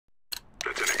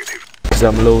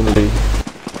because I'm lonely.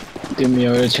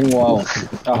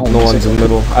 No one's in the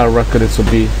middle. I reckon it's a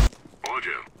B.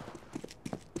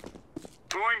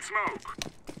 Throwing smoke.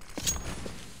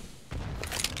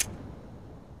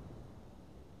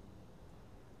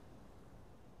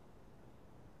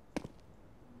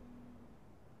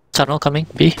 Tunnel coming.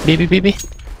 B.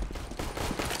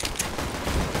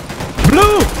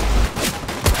 Blue!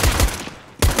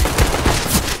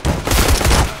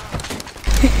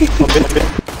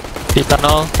 B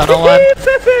tunnel one.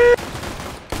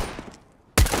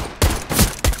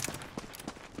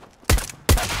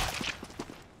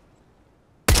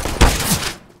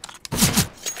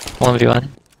 1v1.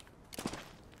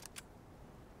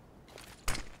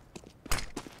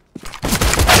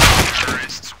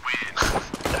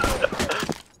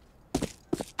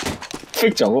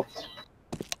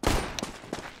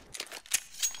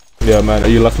 Yeah, man,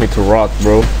 you left me to rot,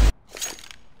 bro.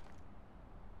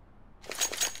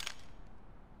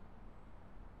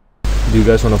 Do you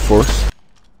guys wanna force?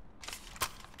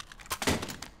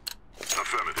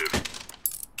 Affirmative.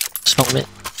 Smoke mid.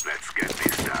 Let's get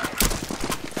this done.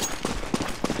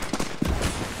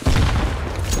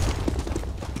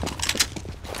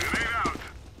 Grenade out.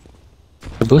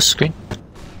 The boost green.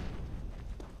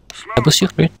 Smoke. I boost you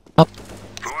green. Up.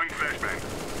 Throwing flashbang.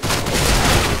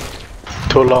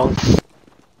 Too long.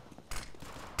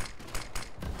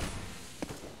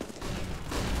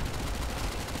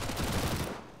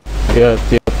 Yeah,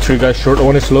 3 guys short,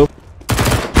 1 is low.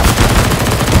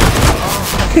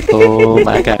 Oh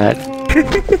my god.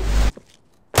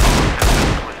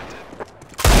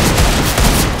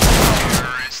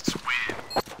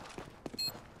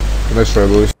 Nice try,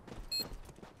 boys.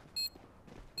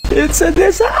 It's a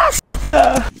disaster!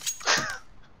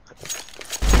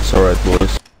 It's alright,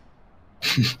 boys.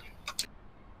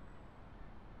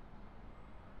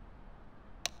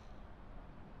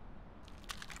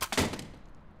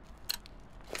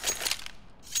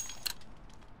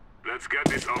 Let's get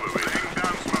this over with. Laying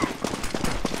down smoke.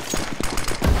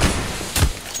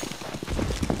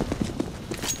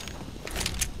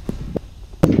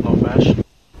 No flash.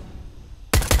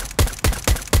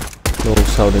 No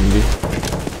sound in B.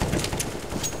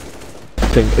 I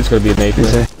think it's gonna be an 8.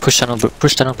 Push tunnel.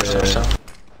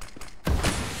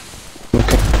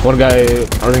 Okay. 1 guy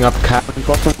running up cap.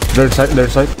 Their side.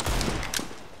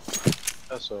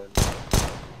 That's all.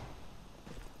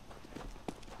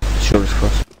 Sure is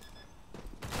cross.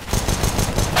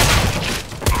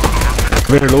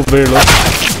 Very low.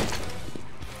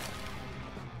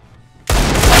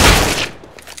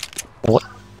 What?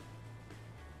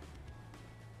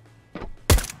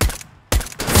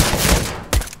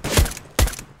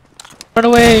 Run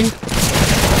away!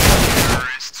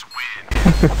 Terrorists win.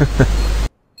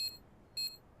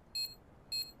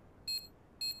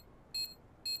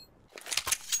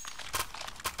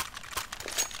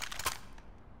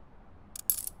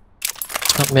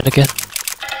 Not mid again.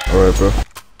 Alright, bro.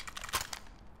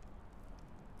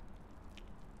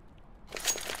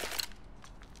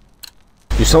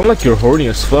 You sound like you're horny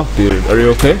as fuck, dude. Are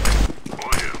you okay?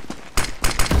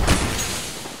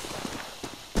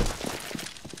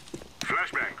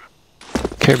 Flashbang.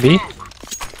 Kirby.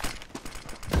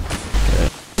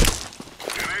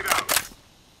 Grenade out.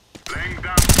 Laying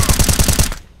down smoke.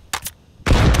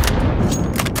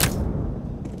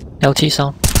 LT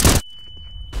sound.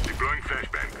 Deploying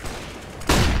flashbang.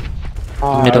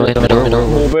 Middle.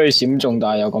 冇俾佢閃中，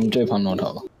但係又咁追噴我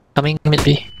頭。 Coming mid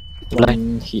B.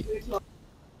 Blind.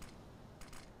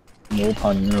 冇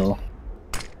噴咯。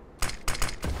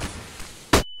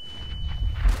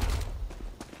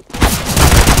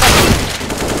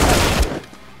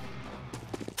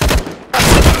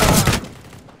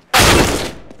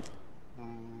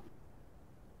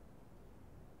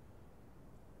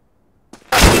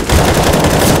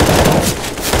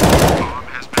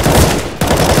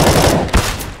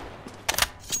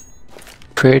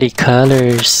Pretty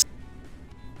colors.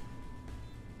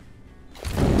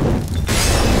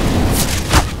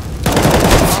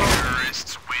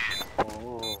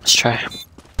 Let's try.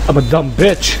 I'm a dumb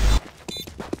bitch.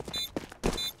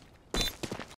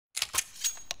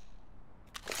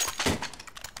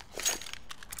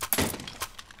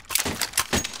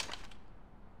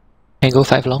 Can go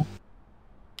 5 long.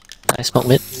 Nice smoke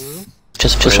mid.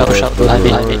 Just push out. Behind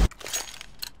me.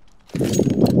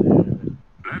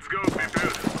 Let's go,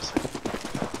 people.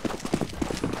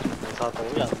 殺到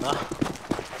人啦！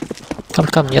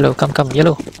 Come yellow. Throwing a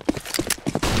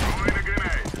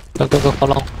grenade. Go for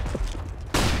long.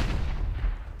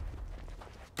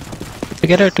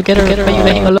 Together. Why are you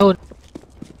laying alone?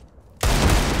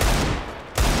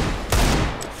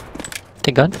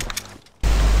 Take gun.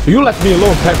 You left me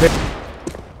alone, Pepe.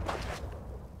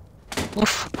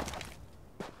 Oof.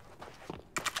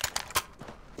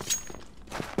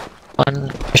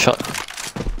 One shot.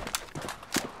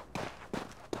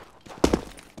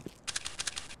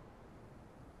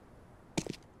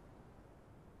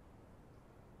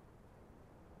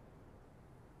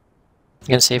 You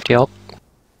can safety up.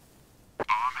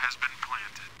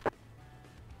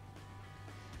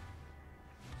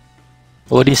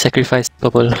 Odie sacrificed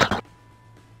bubble.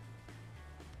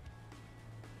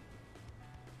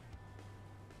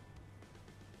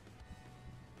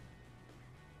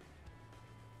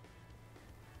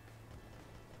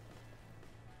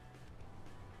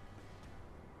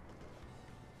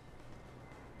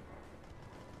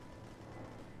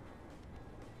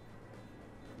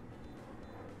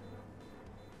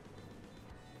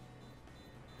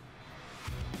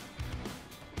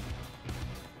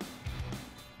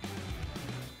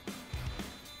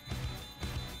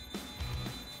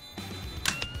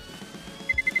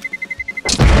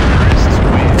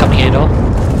 Coming in though.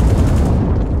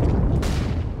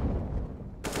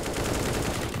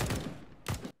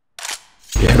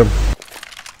 Get him.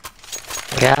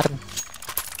 Got him.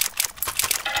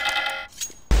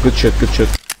 Good shit, good shit.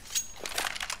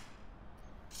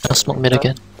 I'll smoke mid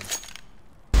again.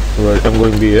 Alright, I'm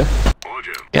going B, yeah?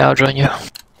 Roger. Yeah, I'll join you.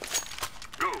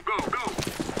 Go, go, go.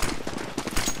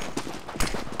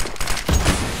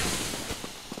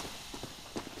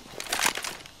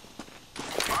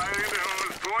 Fire in the hole,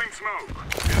 throwing smoke.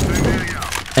 Incendiary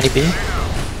out. Any B?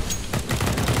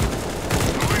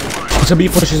 Throwing fire. It's a B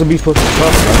push, it's a B push.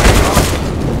 Throwing fire.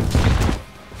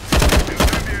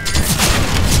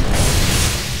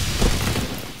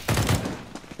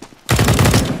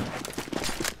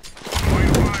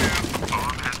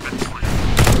 Bomb has been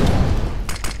planted.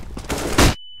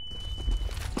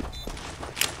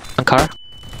 One car.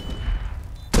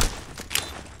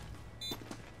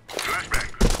 Flashbang.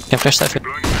 Can flash that for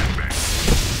Blowing flashbang.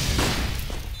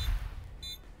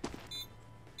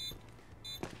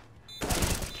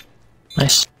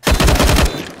 Nice.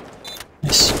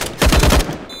 Nice.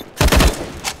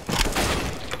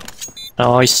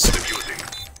 Nice. Defusing.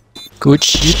 Good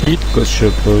shit. Good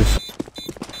shit, boys.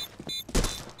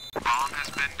 Bomb has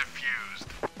been defused.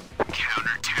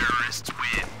 Counter-terrorists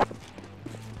win.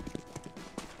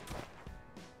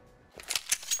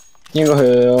 應該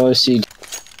去 C。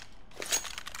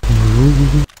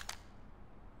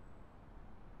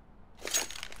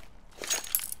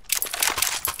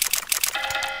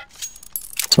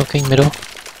 Smoking middle.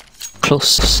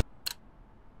 Close.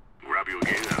 Grab your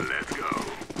gear and let's go.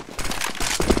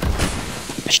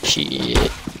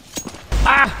 Shit.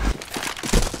 Ah!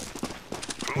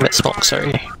 Wet smoke,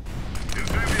 sorry.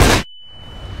 Incendiary.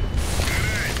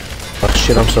 Oh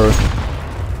shit, I'm sorry.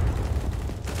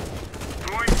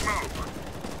 Throwing smoke.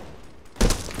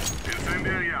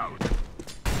 Incendiary out.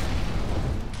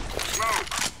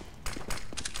 Smoke.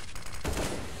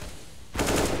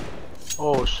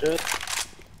 Oh shit.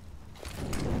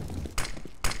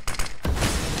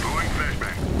 Throwing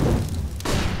flashbang.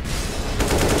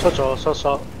 出咗，出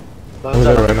咗。兩 I'm 隻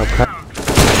gonna run up. Out.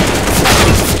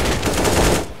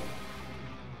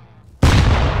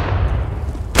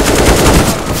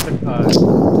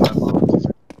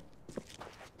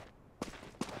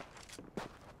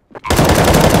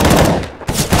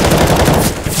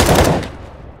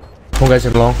 One guy's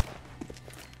in long.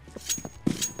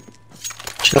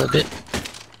 Chill a bit.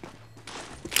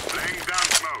 Laying down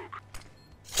smoke.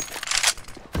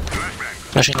 Flashbang.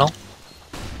 Flashing long.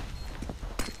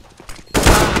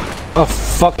 Oh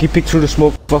fuck, he picked through the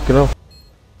smoke. Fucking hell.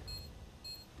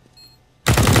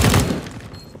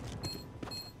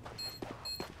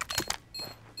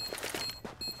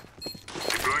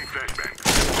 Deploying flashbang.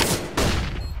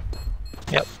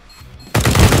 Yep.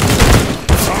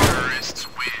 Terrorists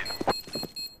win.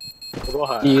 我都係。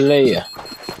 delay 啊！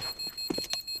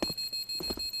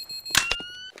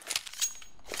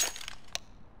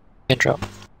 Can drop.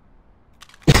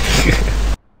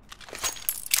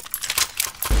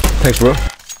 Thanks, bro.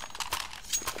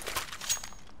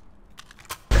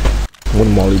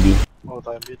 One molly B. 我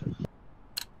大邊。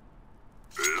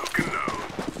 Looking low.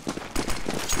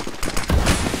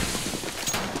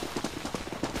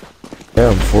 Yeah,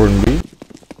 I'm 4 and B.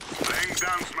 Laying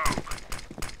down smoke.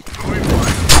 Throwing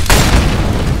fire.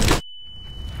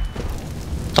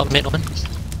 Top mid one.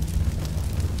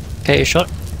 Okay, shot.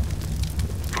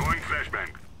 Throwing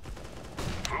flashbang.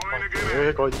 Throwing a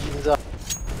grenade. 佢個煙啫。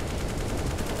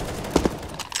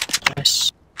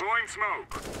 Nice. Throwing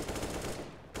smoke.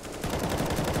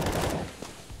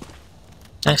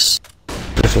 Nice.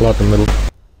 There's a lot in the middle.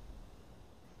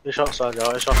 一 shot 上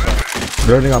咗，一 shot 上。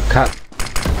 Running up cat.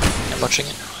 I'm watching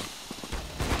it.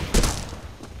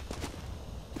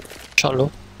 Shot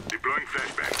low. Deploying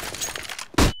flashbang.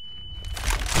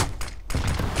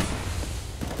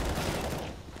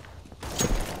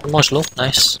 One more low.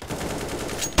 Nice.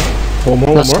 One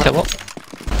more. Last catwalk.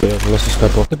 Yeah, let's just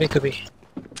catwalk. Could be.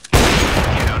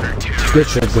 Good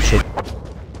shot, good shot.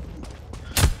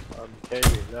 K 完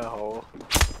真係好。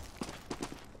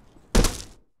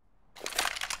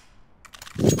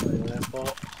靚波，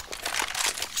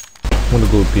 Wanna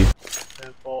go B. 靚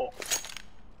波。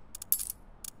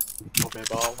我俾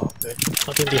包翻你。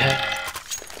 Nothing behind.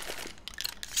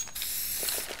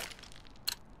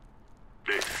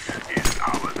 This is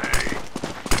our day.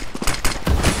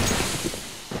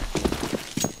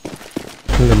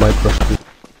 I think they might rush B.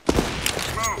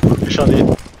 Smoke. 一 shot in，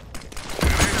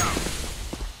 Grenade out.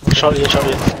 shot in shot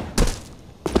in。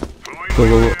 Throwing Go,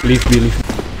 go, go. Leave B, leave.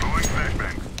 Throwing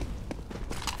flashbangs.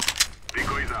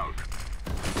 Decoys out.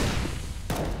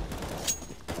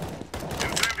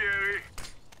 Incendiary.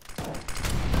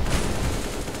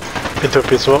 Into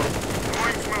pit smoke。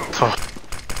 Throwing smoke. 操！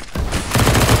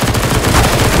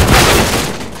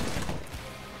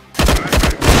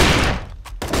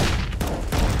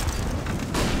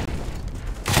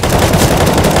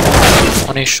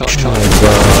 One is shot. Oh my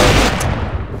god.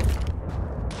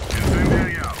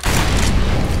 Incendiary out.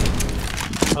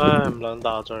 唉，唔撚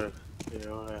打追，屌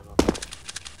你老！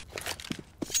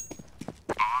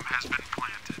 Bomb has been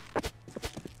planted.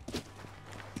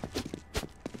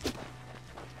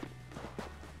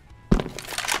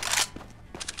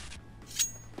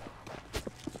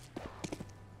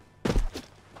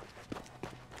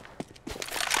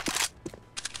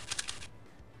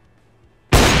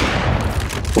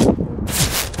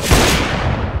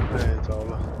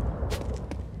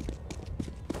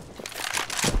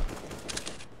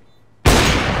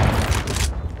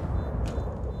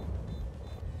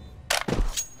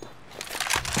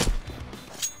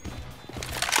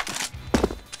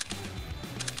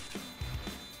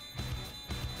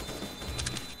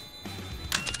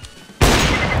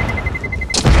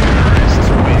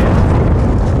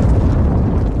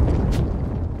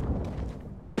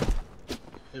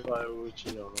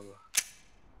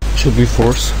 Should be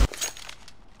force.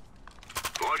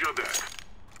 Roger that.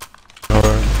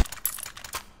 Alright.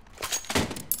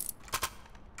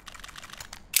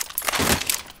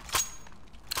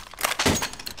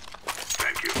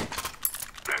 Thank you.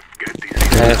 Let's get these.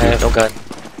 I have no gun.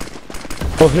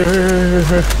 Oh,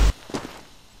 here.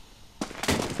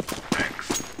 Thanks.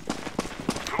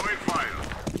 Throwing fire.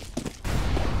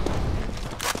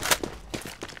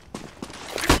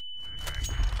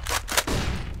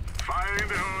 Fire in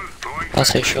the hole. Throwing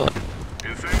Pass a shot.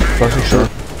 Incendiary Passing out. short.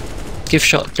 Give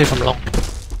shot. Play from long.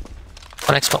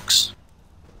 On Xbox.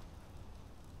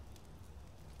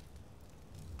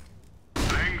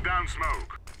 Laying down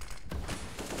smoke.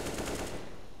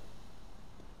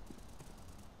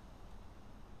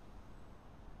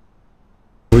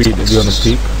 Reed, is he on the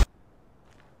peak?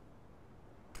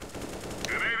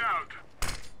 Grenade out.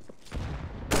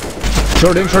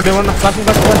 Short in, one. Flashing.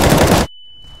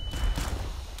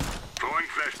 Throwing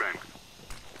flashbang.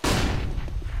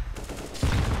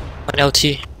 One LT.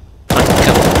 One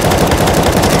catwalk.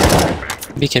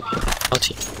 BKB. LT.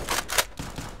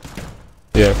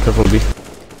 Yeah, careful B.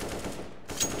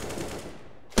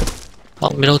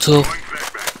 Out middle two. Throwing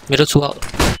flashbang. Middle two out.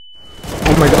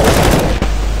 Oh my god.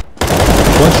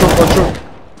 One short.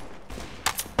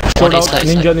 Short One out, inside,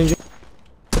 ninja.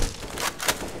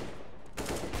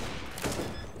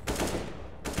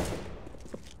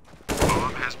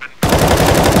 Bomb has been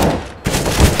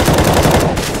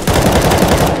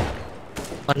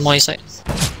One more inside.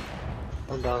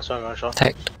 咁等上個 shot。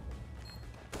 Tagged.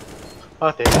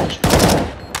 啊屌！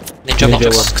 Ninja Ninja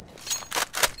box.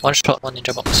 One shot. One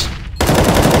ninja box.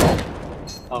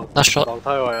 哦， Last shot. 樓梯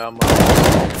位啊嘛。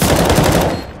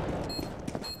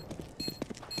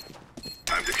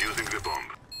 I'm defusing the bomb.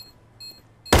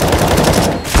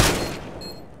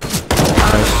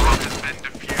 Nice. Bomb has been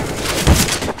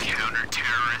defused.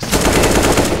 Counter-terrorist.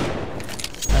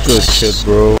 Good shit,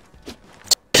 bro.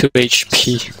 2 HP.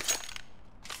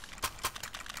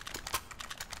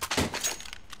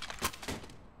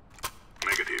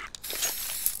 Negative.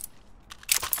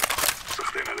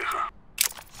 סחטיין עליך.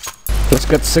 Let's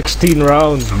get 16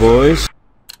 rounds, boys.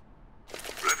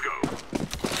 Let's go.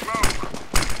 Smoke.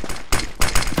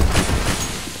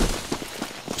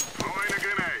 Throwing a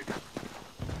grenade.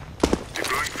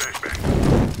 Deploying flashbang.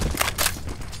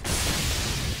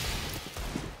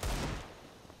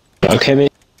 Okay,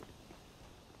 mate.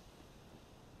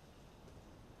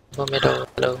 Go middle.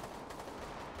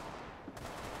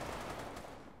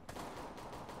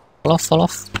 Fall off, fall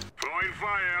off. Throwing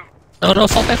fire. No, no,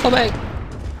 fall back, fall back.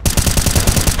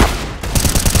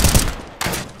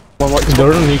 One more.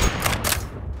 They're underneath.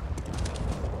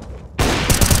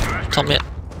 Top mid.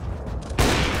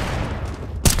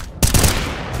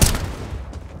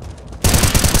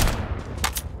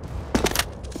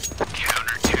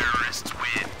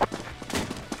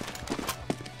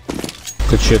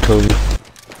 Good shit, Toby.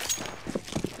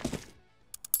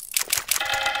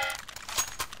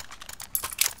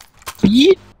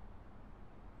 Yeet.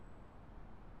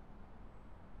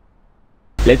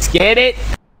 Let's get it.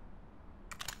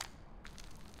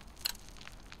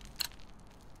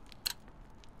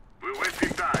 We're wasting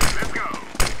time. Let's go.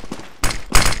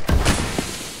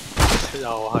 又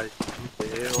係屌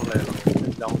你老味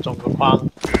又中個框，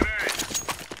 Grenade.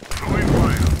 Throwing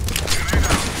fire. Grenade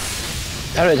out.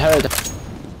 睇嚟睇嚟，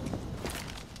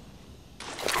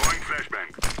 Throwing flashbang.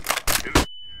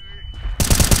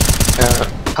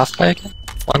 Half by again.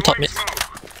 One top mid. Smoke.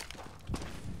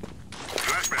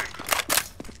 Flashbang.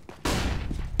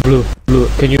 Blue, blue.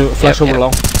 Can you flash Yep, over yep.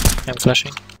 long? I'm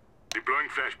flashing. Deploying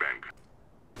flashbang.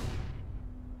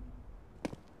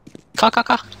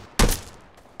 Ka.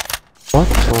 What?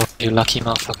 Oh, you lucky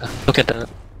motherfucker. Look at the.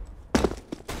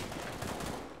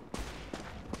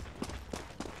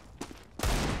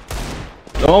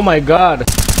 Oh my god.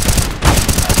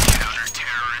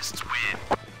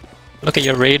 Look at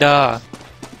your radar.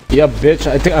 Yeah, bitch.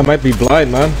 I think I might be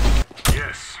blind, man.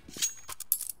 Yes.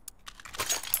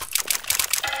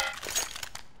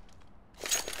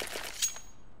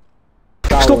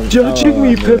 Stop judging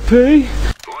me, Pepe.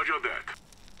 Roger that.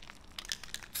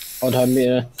 我睇咩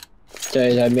咧？即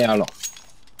係睇咩啊？落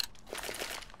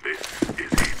This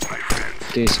is it, my friends.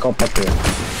 啲 scope 不嘅，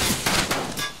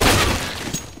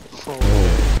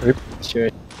 sure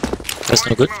That's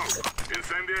no good. Smoke.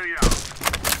 Incendiary out.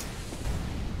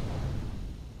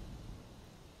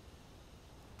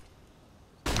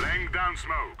 Laying down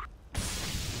smoke.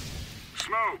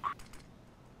 Smoke.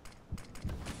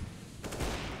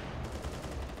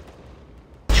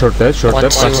 Short dead, short One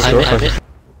dead. still Flash high mid, high short. mid.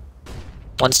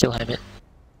 One still high mid.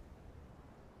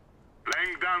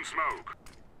 Laying down smoke.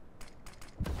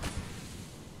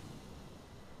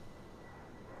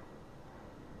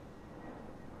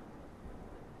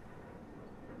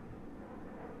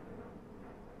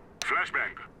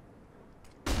 Flashbang.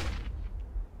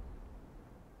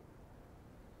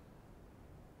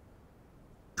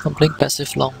 I'm playing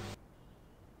passive long.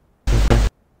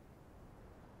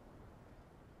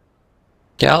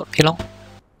 Get out, P long.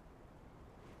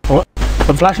 What?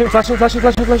 I'm flashing.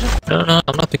 No,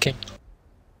 I'm not picking.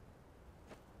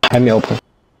 喺未 open，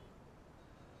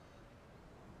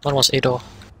 One was A door.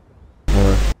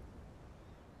 Alright.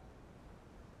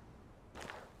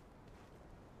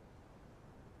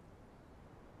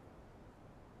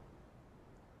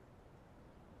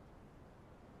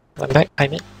 One back, high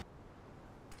mid.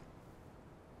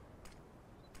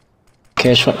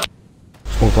 cash shot，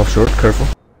 Smoke off short. Careful.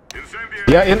 Incendiary.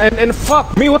 Yeah, and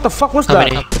fuck me. What the fuck was How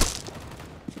that? many?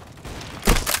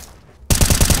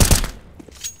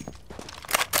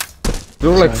 There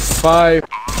were like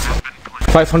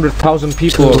 500,000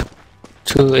 people.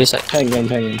 Two A side. 聽緊聽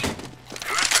緊，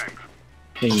 Flashbang.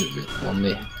 聽完講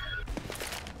咩？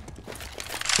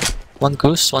 One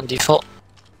goose, one default.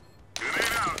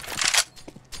 Grenade out.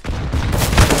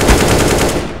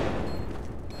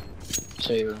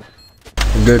 需要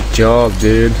Good job,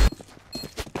 dude.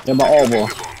 有把 orb 喎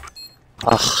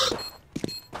Ah,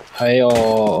 喺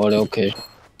我哋屋企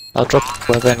I'll drop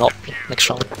whoever and up next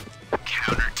round.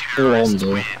 都攞唔到，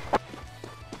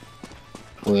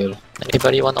會咯。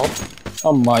 Anybody want up? 啊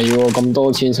唔係喎，咁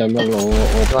多錢使乜攞？我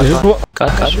I just, Cut.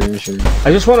 算算。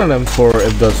 I just want an M4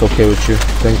 if that's okay with you.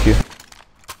 Thank you.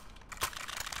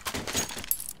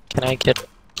 Can I get?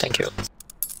 Thank you.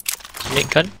 Make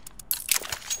gun?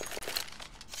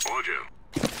 Roger.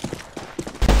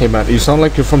 Hey man, you sound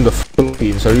like you're from the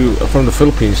Philippines. Are you from the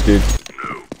Philippines, dude?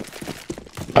 No.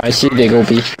 I see they go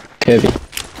B, heavy.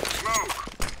 Smoke.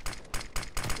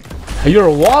 You're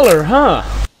a waller, huh?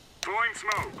 Throwing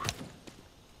smoke.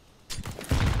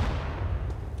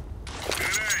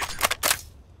 Grenade.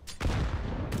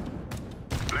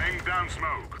 Laying down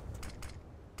smoke.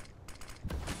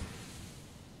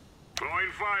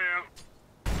 Throwing fire.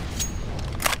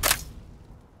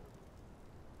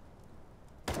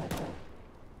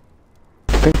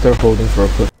 I think they're holding for a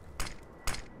push.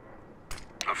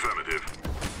 Affirmative.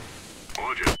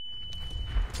 Roger.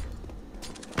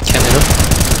 Can middle.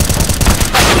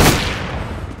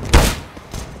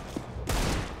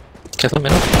 Careful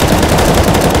middle.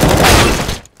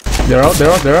 They're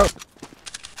out.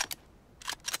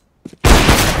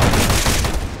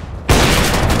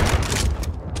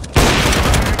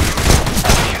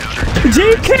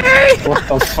 GK! What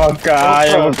the fuck 啊？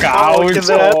有冇搞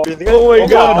錯？ Oh my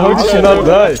god, how did she not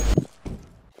die?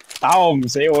 打我唔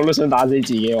死，我都想打死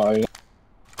自己話佢。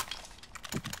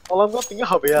我諗緊點解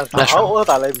後邊有人打我，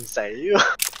但係你唔死喎？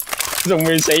仲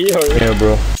未死佢。Yeah,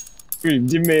 bro. 佢唔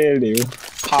知咩料，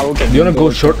炮勁。You wanna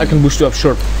go short? I can boost you up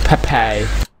short. Pepe.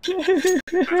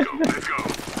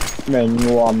 命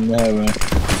運係咪？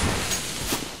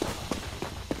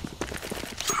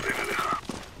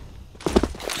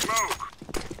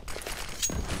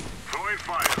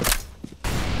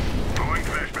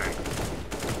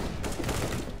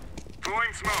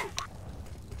 Smoke.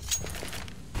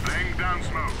 Laying down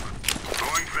smoke.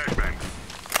 Throwing flashbang.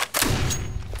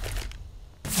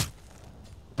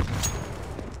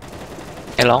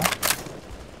 Hello?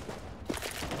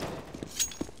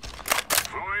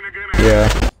 Throwing a grenade. Yeah.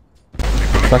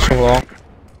 Flashing long.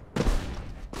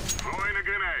 Throwing a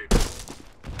grenade.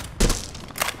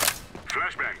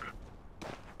 Flashbang.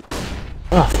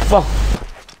 Ah, fuck.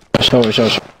 Sorry.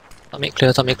 Top mid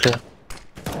clear, top mid clear.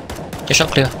 Your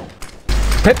shot clear.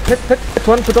 Pit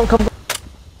one, put on come.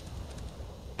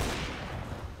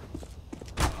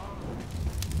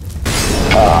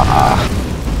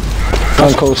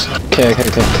 One close. Okay.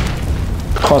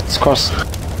 Cross. 噴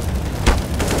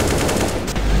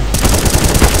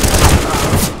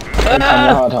咗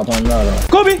下頭，噴咗下頭。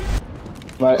嗰邊。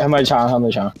係咪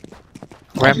撐？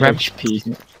 Ram.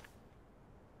 HP。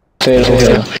飛。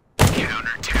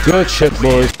 Good shit,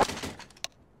 boys.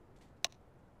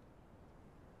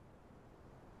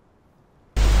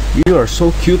 You are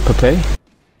so cute, Pepe.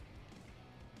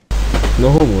 No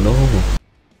homo.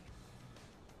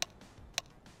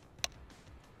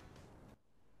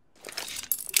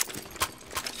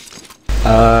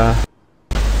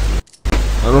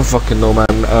 I don't fucking know, man.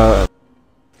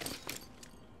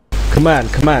 Command.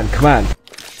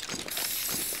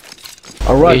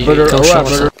 Alright,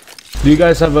 brother. Do you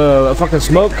guys have a fucking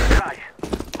smoke?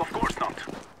 Of course not.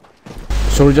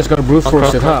 So we're just gonna brute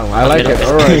force it, huh? I like it.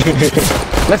 Alright.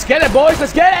 Let's get it, boys.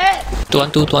 Let's get it.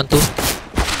 2-1-2. What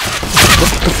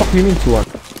the fuck do you mean 2-1?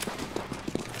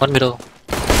 One middle.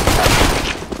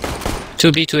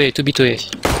 2B, 2A, 2B, 2A.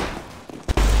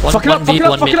 Fuck it up, B,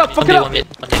 fuck it up. One mid.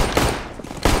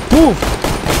 Move!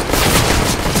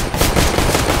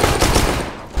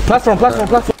 Platform!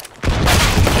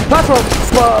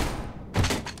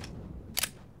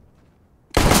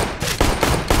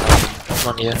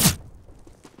 One here.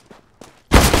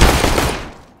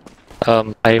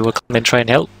 I will come and try and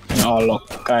help. 落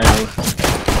街。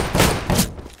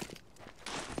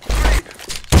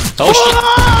 Oh shit!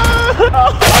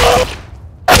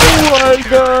 Oh my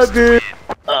god, dude!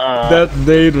 That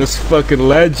nade was fucking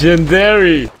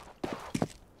legendary!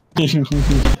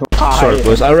 Sorry,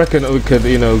 boys. I reckon we could,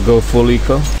 go full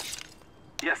eco.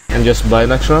 Yes. And just buy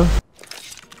next round.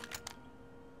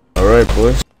 Alright,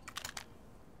 boys.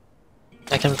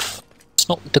 I can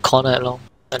smoke the corner along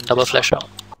and double flash out.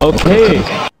 Okay,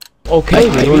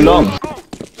 too long.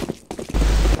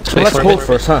 So let's hold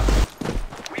first, huh?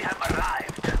 We have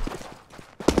arrived.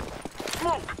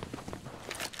 Smoke.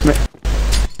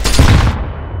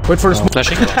 Wait for the smoke.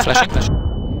 Flashing.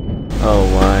 Oh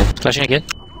my. Flashing again.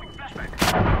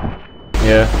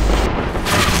 Yeah.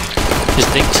 He's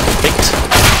dinked.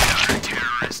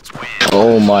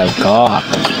 Oh my god.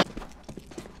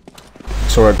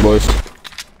 It's alright, boys.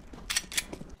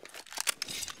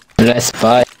 Let's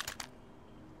fight.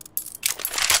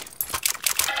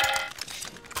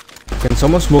 Can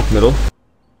someone smoke middle?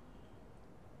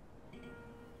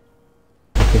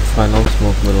 Okay, fine, I'll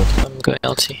smoke middle. I'm going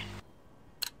LT.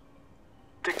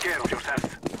 Take care of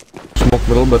yourself. Smoke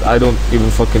middle, but I don't even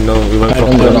fucking know. We went I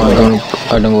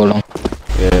don't go long.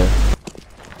 Yeah.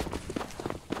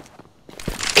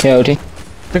 KOT. I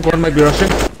think one might be rushing.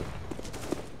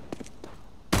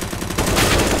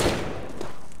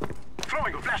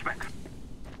 Throwing a flashbang.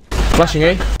 Flashing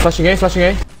A.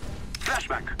 Flashbang.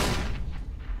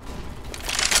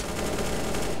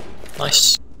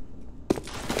 Nice.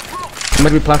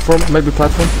 Might be platform.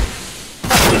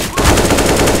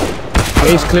 A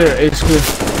is clear.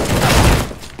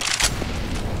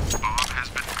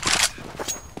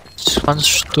 One,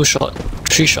 2 shot,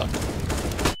 3 shot.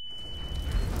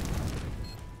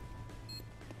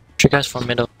 3 guys from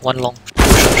middle, 1 long, 2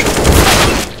 short.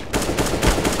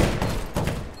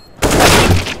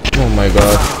 Oh my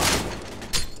god.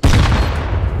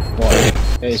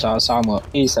 A 殺3個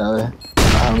A 上去，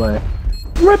係咪？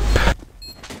 RIP.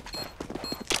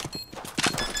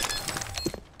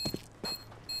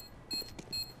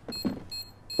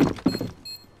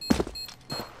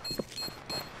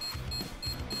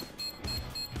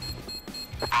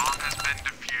 Bomb has been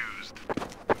defused.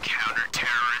 Counter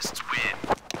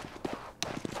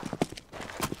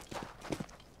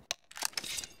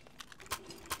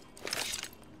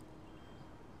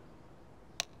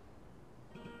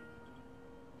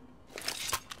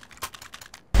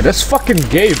That's fucking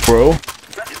gay, bro.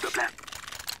 That is the plan.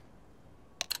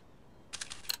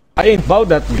 I ain't about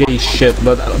that gay shit,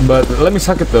 but let me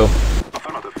suck it though.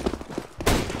 Affirmative.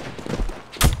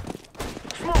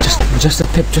 Just a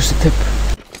tip, just a tip.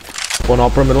 One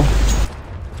upper middle.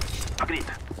 Agreed.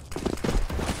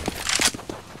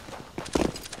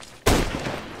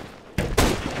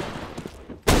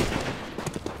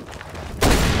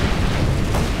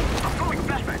 I'm throwing a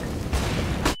flashback.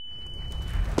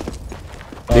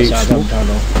 They Sa smoke.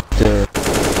 There.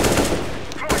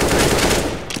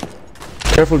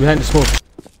 Careful behind the smoke.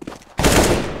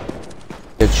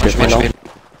 Good shit. Watch me.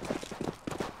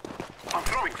 I'm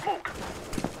throwing smoke.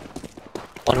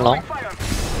 One long. Fire.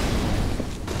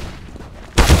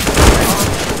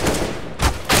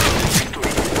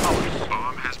 Victory is ours.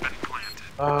 Bomb has been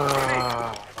planted. เอ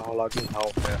าเรากินเขา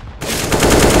เนี่ย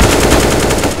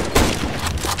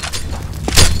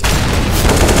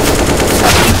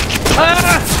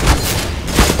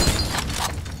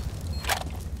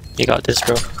You got this,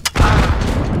 bro.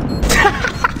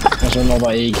 I don't know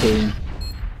about AK.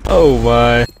 Oh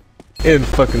my.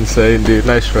 Insane, dude.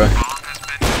 Nice try.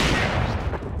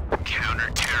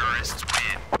 Counter-terrorists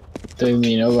win. 對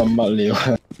面嗰個乜料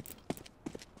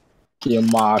叫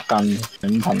孖筋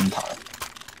點噴頭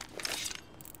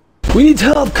We need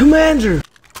help, Commander!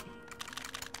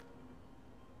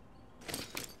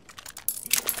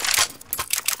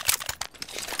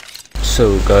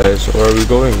 So guys, where are we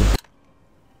going?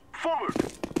 Forward.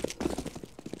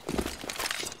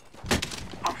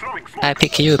 I'm throwing smoke. I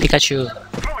pick you, Pikachu.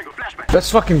 Throwing a flashback. That's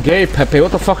fucking gay, Pepe.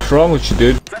 What the fuck's wrong with you,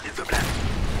 dude? That is the plan.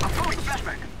 I'm throwing a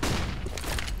flashback.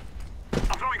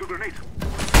 I'm throwing a grenade.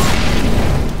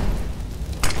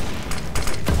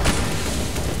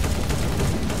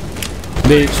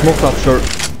 They smoked up short.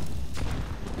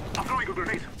 I'm throwing a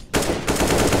grenade.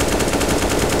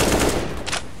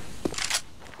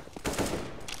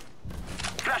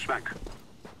 Flashback.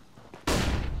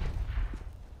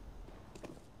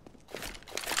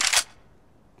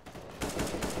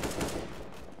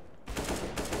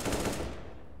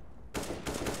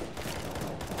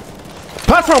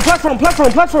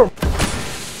 Platform!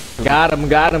 Got him. I'm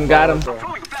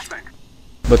throwing a flashback.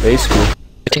 But basically.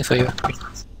 Waiting for you.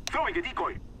 Throwing a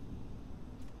decoy.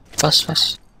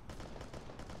 Fast.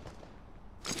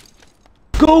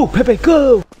 Go, Pepe,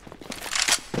 go!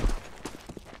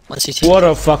 One CT. What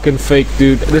a fucking fake,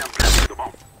 dude. Planting the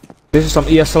bomb. This is some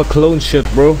ESL clone shit,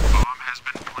 bro. Bomb has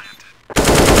been planted.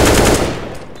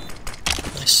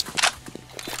 Nice.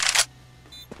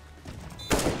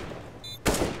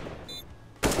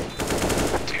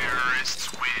 Terrorists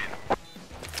win.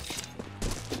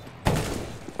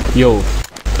 Yo,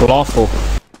 lawful.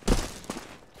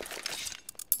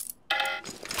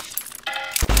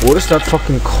 What is that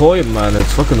fucking coin, man?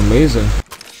 It's fucking amazing.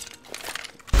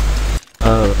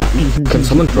 Can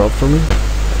someone drop for me?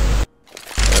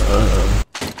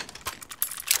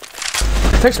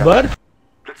 Thanks, bud.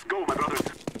 Let's go, my brothers.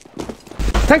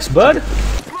 Thanks, bud.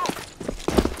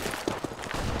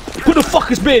 Who the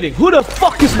fuck is baiting? I'm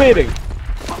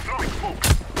throwing smoke.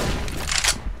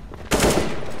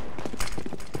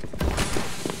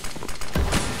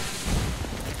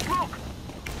 Smoke.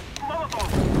 Molotov.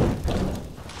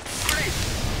 Grenade.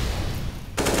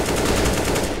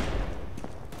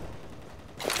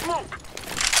 Smoke.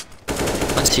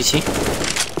 One CT.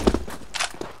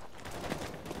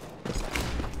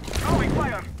 Throwing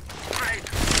fire. Grenade.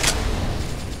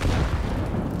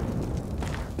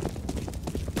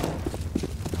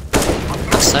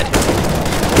 Side.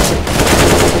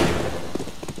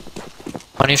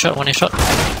 One air shot.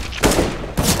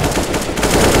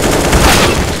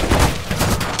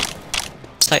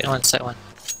 Side one.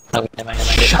 No, never mind.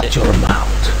 Shut your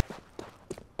mouth.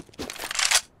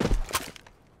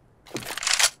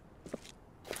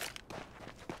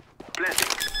 Planting.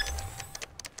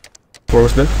 Where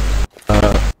was that?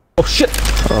 Oh shit!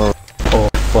 Oh,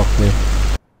 fuck me.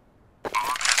 Bomb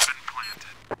has been planted.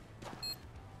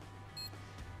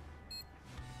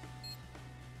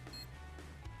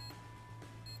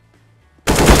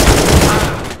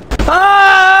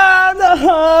 Ah,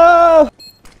 no!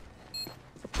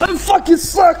 I fucking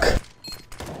suck!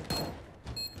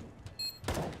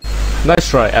 Nice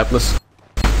try, Atlas.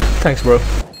 Thanks, bro. Bomb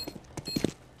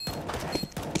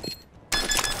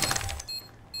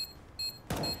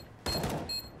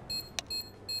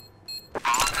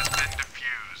has been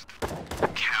defused.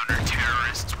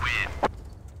 Counter-terrorists win.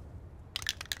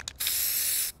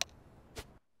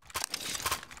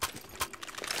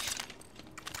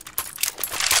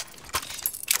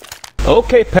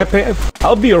 Okay, Pepe,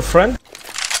 I'll be your friend.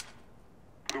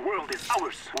 The world is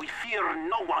ours. We fear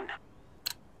no one.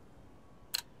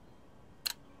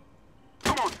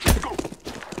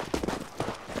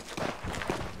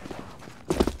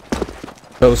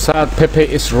 So sad Pepe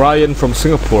is Ryan from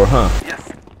Singapore, huh? Yes.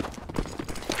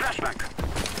 Flashback.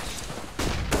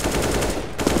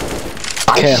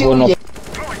 Careful not.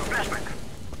 Throwing a flashback.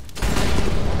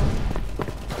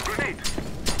 Grenade.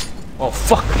 Oh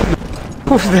fuck!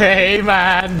 Hey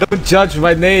man, don't judge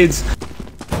my nades.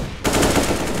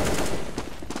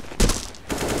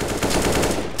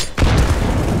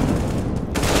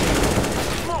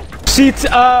 Seat,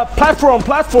 platform.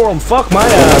 Fuck my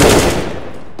ass.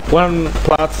 One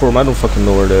platform. I don't fucking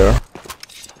know where they are.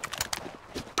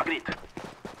 Agreed.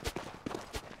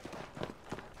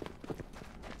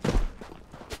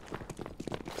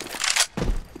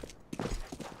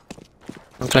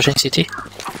 I'm flashing CT. I'm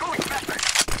throwing flashback.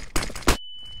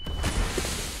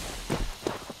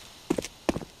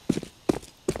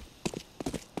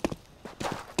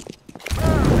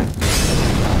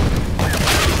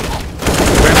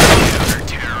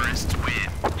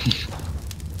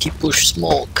 Keep push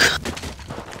smoke.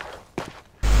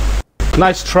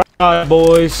 Nice try,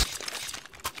 boys.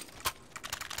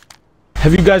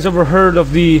 Have you guys ever heard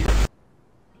of the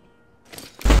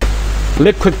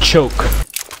liquid choke?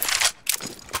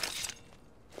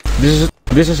 This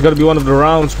is gonna be one of the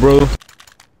rounds, bro.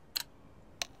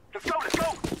 Let's go.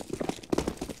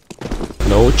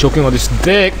 No, choking on this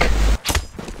dick.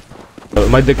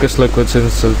 My dick is liquid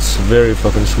since it's very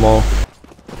fucking small.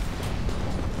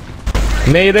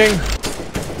 Nading.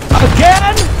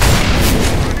 Again!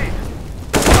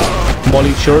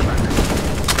 Molly short.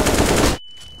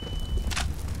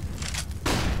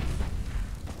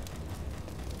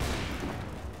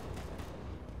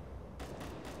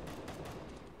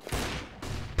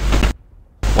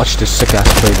 Watch this sick ass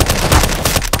trade.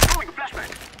 Throwing a flashback.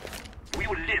 We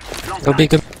will live long Go B,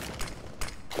 go B.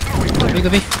 Go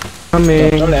B.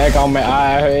 Coming. Nó lẹ còn mày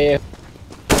ai hơi.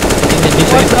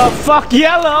 What the fuck,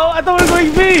 yellow? I thought we were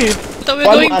going B. I thought we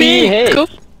were going B. Go.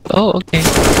 Oh, okay.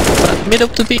 Middle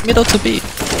to B, middle to B.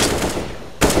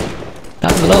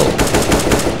 Down low.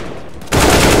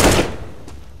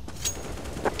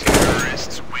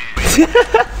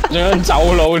 Nó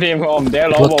走佬添，我唔嗲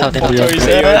攞部推死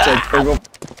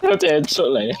嗰隻出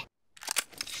嚟，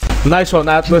 Nice one,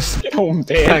 Atlas. 我唔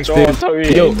嗲 Thanks, 咗我 dude.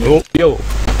 推 Yo,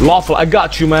 Lawful, I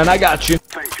got you, man. I got you.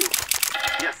 Thank you.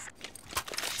 Yes.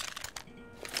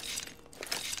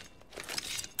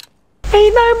 Hey,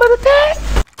 9 out of 10.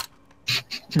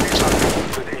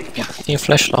 Can you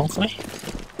flash long for me?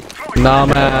 Nah,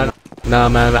 man.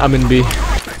 I'm in B.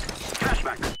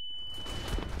 Flashback.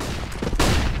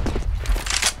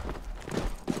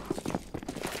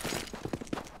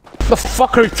 The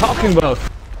fuck are you talking about?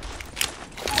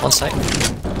 One side.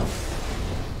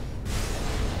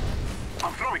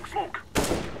 I'm throwing smoke.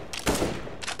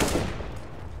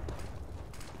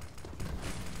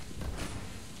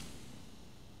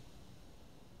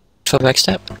 For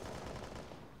backstep.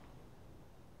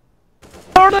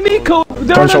 They're on Nico!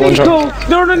 They're on One shot. Nico!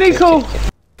 They're on Nico!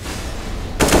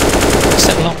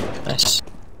 Step long. Nice.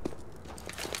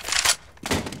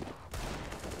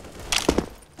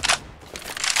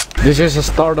 This is the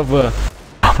start of a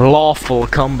lawful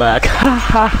comeback. Ha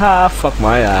ha ha, fuck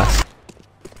my ass.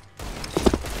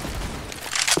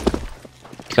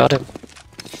 Got him.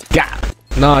 Got.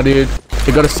 Nah, dude.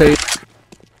 You gotta say.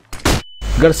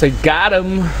 Got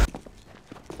him.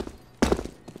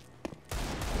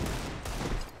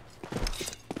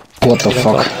 What the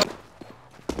fuck?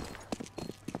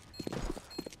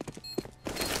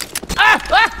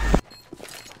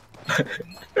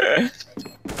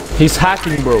 He's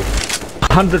hacking, bro.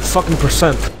 100 fucking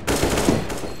 %.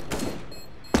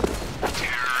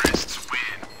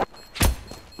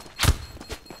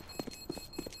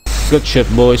 Good shit,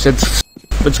 boys. It's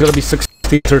gonna be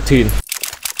 16-13.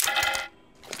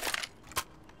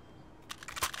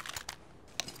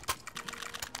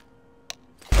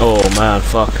 Oh man,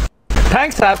 fuck.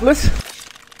 Thanks, Atlas.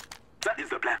 That is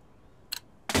the plan.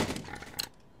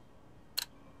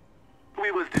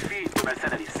 We will defeat the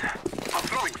mercenaries. I'm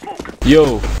throwing smoke.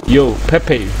 Yo,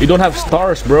 Pepe, you don't have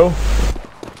stars, bro.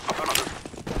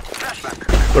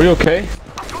 Flashback. Are you okay?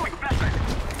 I'm throwing a flashback.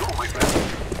 No, my friend.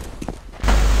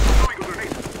 Throwing a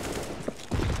grenade.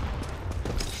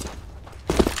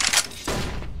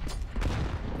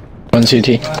 One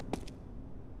CT.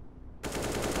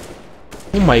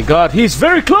 Oh my god, he's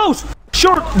very close!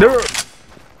 Short! They're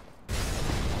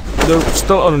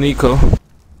still on an eco.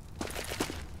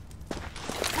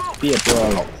 邊入咗阿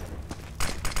龍？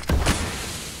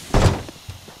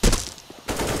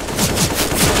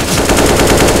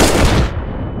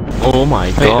 Oh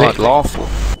my god, wait. lawful.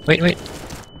 Wait.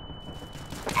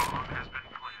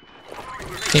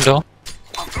 Indoor.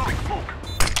 I'm throwing smoke.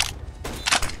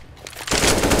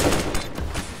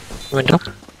 Window.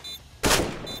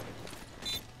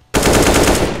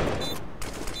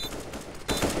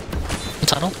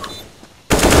 Tunnel.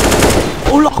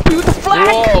 Oh, lock me with the flag!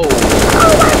 Whoa!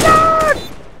 Oh my god!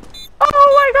 Oh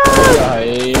my god!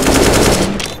 Đấy.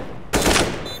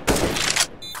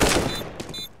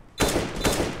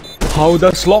 How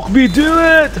does Lockby do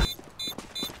it?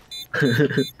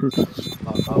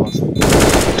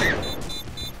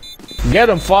 Get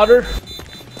him, father!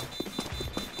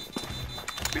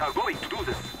 We are going to do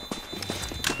this.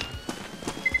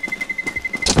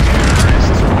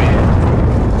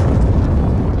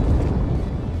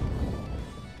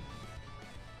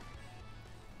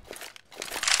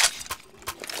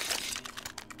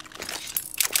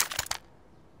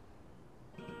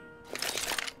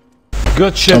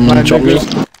 Good shit, Someone man, drop me.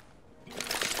 niggas.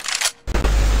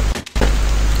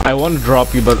 I want to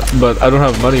drop you, but I don't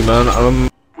have money, man.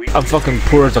 I'm fucking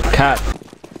poor as a cat.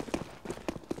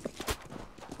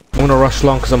 I'm gonna rush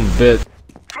long cause I'm a bit.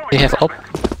 You have up.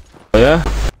 Oh, yeah?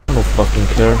 I don't fucking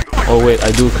care. Oh wait,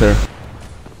 I do care.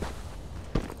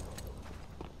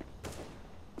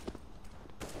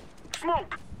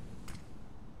 Smoke!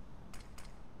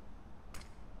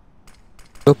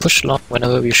 We'll push long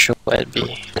whenever we show at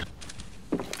B.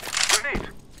 Grenade!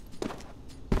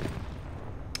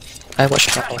 I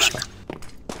watch long, watch long.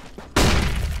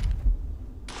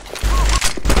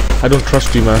 I don't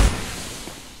trust you, man.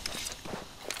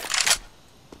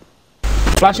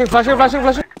 Flashing, flashing, flashing,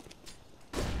 flashing!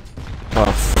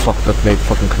 Oh fuck, that nade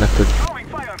fucking connected. Throwing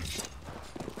fire!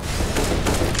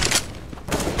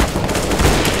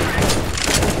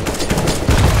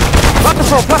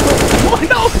 Platform, platform! Oh,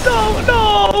 no, no,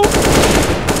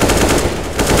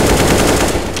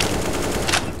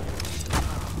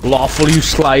 no! Lawful, you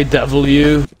sly devil,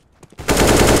 you.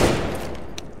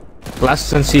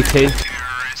 Last and CK.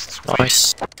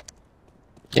 Nice.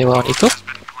 You want eco?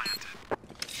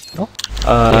 No? You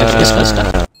Uh, have this first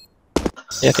time.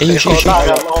 You have AUG. I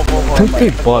think they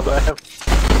bought,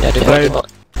 Yeah, they Right.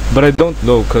 bought. but I don't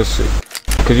know, cause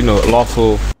you know,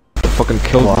 Lawful fucking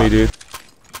killed me, dude.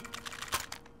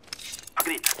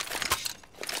 Agreed.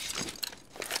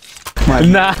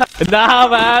 Nah,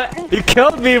 man, you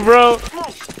killed me, bro.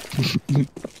 Throwing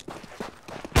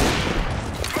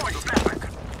a flashback.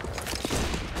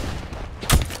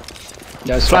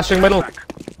 Yes. Flashing middle.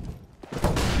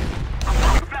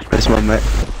 Where's my mate?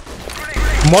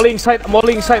 Molly inside,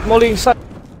 molly inside, molly inside.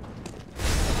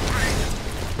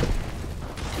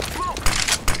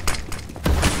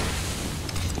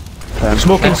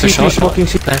 Smoking Plan for CT, shot. smoking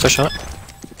CT. Plan for shot.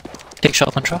 Take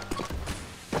shot control.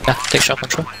 Yeah, take shot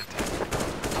control.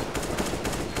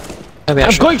 Maybe I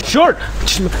I'm should. going short.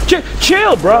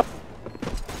 Chill, bro.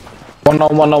 One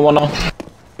on.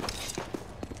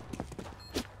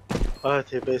 Ai,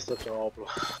 T-base 得咗咯。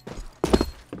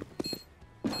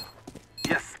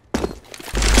 Yes.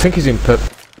 I think he's in pit.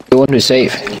 You want to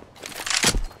save?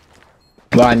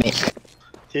 Why me?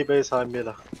 T-base 喺咩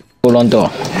啊？ Hold on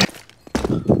door.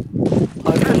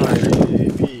 喺咩係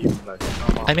B 唔嚟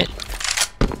啱嘛？ I mid.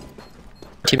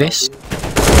 T base.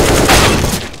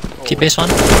 T base one.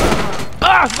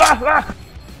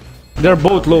 They're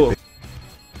both low.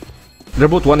 They're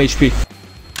both 1 HP.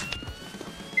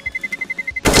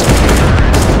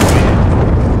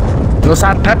 No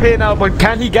sad Pepe now, but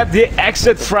can he get the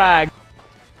exit frag?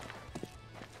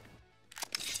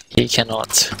 He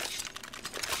cannot.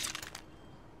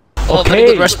 Oh, Okay. very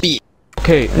good rush B.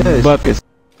 Okay, Yeah,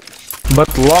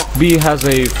 but Lock B has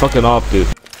a fucking op, dude.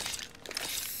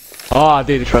 Oh,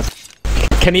 dude. Trust.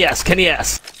 Can he ask?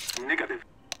 Negative.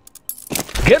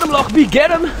 Get him, Lock B,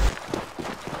 get him!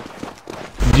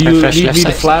 Do you Refresh need left me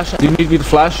to side. flash? Do you need me to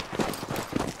flash?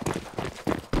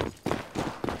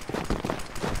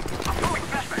 Throwing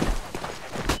flashback.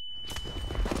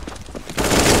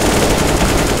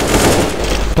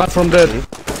 Platform dead.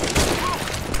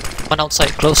 One outside.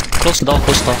 Close the door.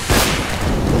 Close the door.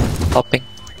 Hopping.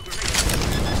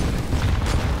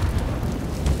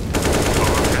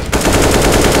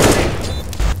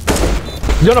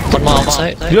 You wanna pick? One more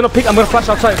outside. You wanna pick? I'm gonna flash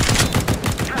outside.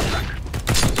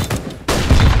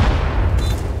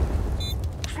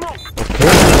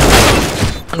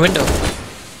 One window.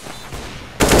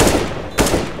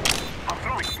 I'm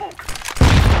throwing smoke.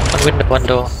 One window. One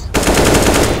door.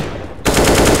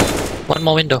 One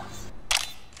more window.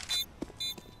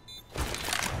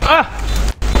 Ah!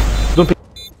 Don't pick.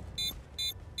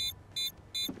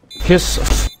 He's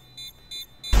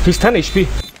 10 HP.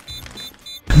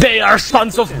 They are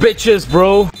sons of bitches,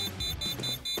 bro.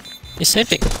 He's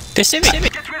saving. They're saving.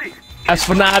 Get ready. As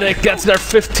Fnatic gets their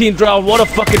 15th round, what a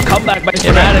fucking comeback by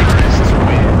Fnatic.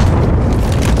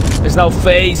 is now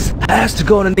FaZe. Has to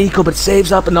go on an eco, but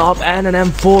saves up an AWP and an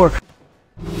M4.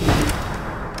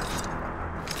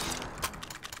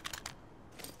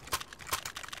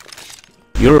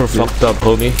 You're fucked up,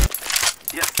 homie.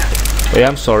 Hey,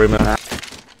 I'm sorry, man.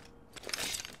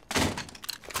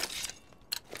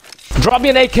 Drop me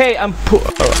an AK. I'm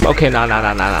okay, nah.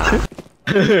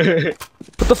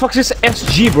 What the fuck is this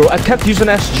SG, bro? I can't use an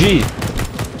SG.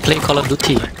 Playing Call of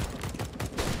Duty.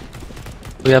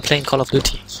 We are playing Call of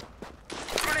Duty.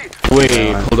 Wait,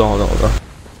 hold on.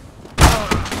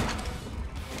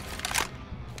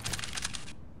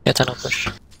 Yeah, tunnel push.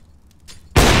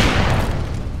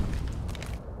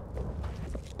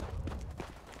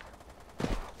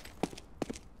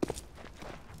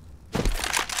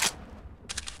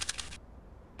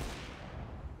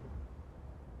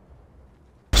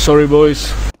 Sorry,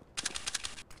 boys.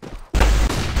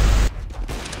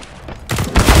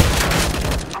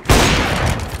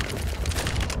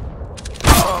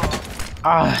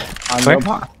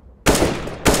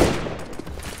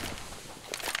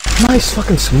 Nice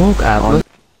fucking smoke, Atlas.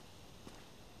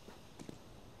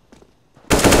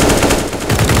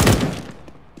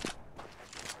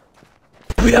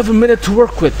 We have a minute to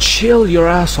work with. Chill your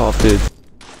ass off, dude.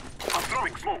 I'm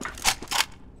throwing smoke.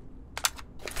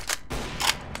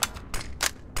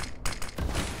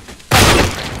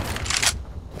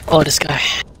 Oh, this guy.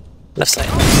 Left side.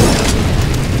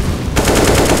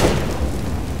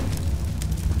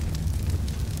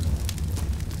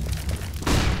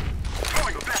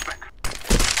 Throwing a flashback.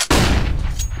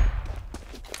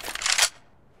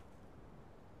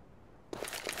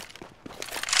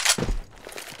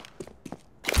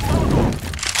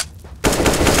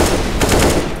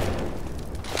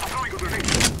 I'm throwing a grenade.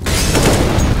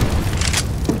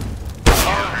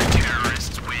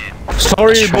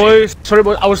 Sorry, boys. Sorry,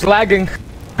 boys. I was lagging.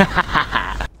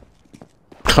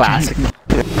 Classic.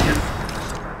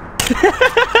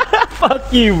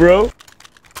 Fuck you, bro.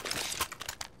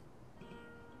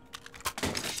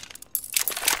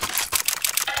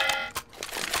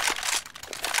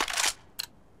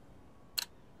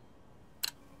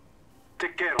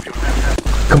 Take care of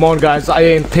yourself. Come on, guys. I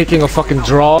ain't taking a fucking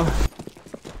draw.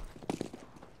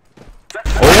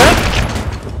 Oh yeah?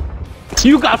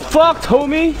 You got fucked,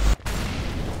 homie.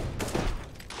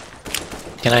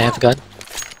 Can I have a gun?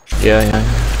 Yeah.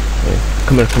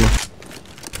 Come here.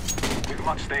 With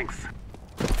much thanks.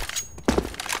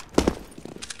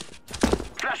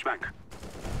 Flashback.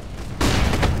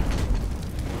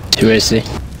 2 AC.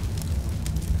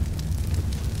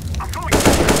 I'm throwing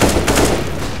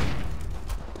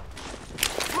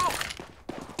smoke.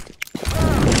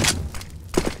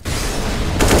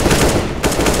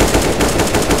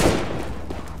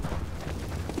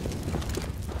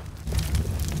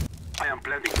 I am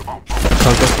planting the bomb.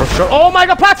 For sure. Oh my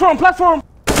god, platform!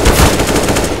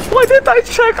 Why didn't I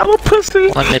check? I'm a pussy.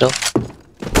 One middle.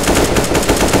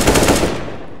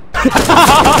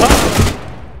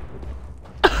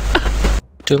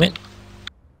 Two mid.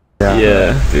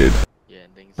 Yeah, dude.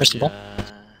 Where's the bomb?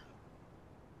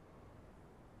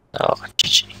 Oh,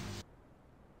 GG.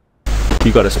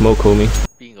 You gotta smoke, homie.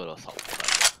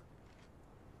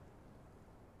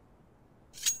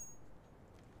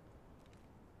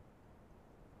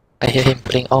 I hear him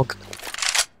playing AUG.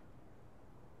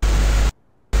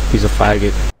 He's a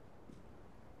faggot.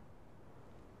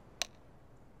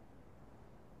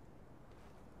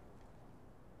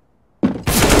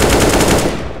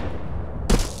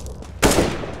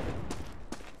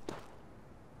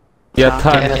 Yeah,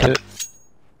 time.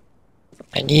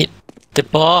 I need the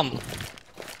bomb.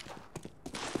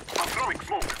 I'm throwing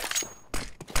smoke.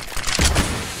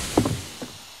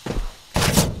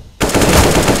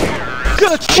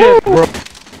 Good shit, bro.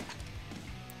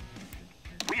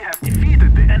 We have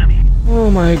defeated the enemy.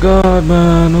 Oh my god,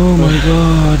 man. Oh my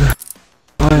god.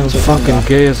 I am fucking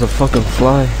gay as a fucking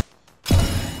fly.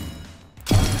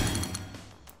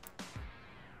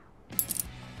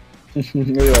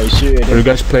 Are you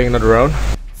guys playing another round?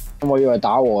 我以為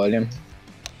打和添，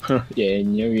贏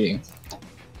咗贏，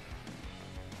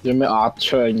有咩壓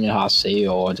槍嘅嚇死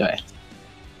我真係，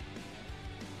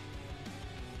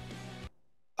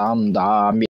打唔打啊？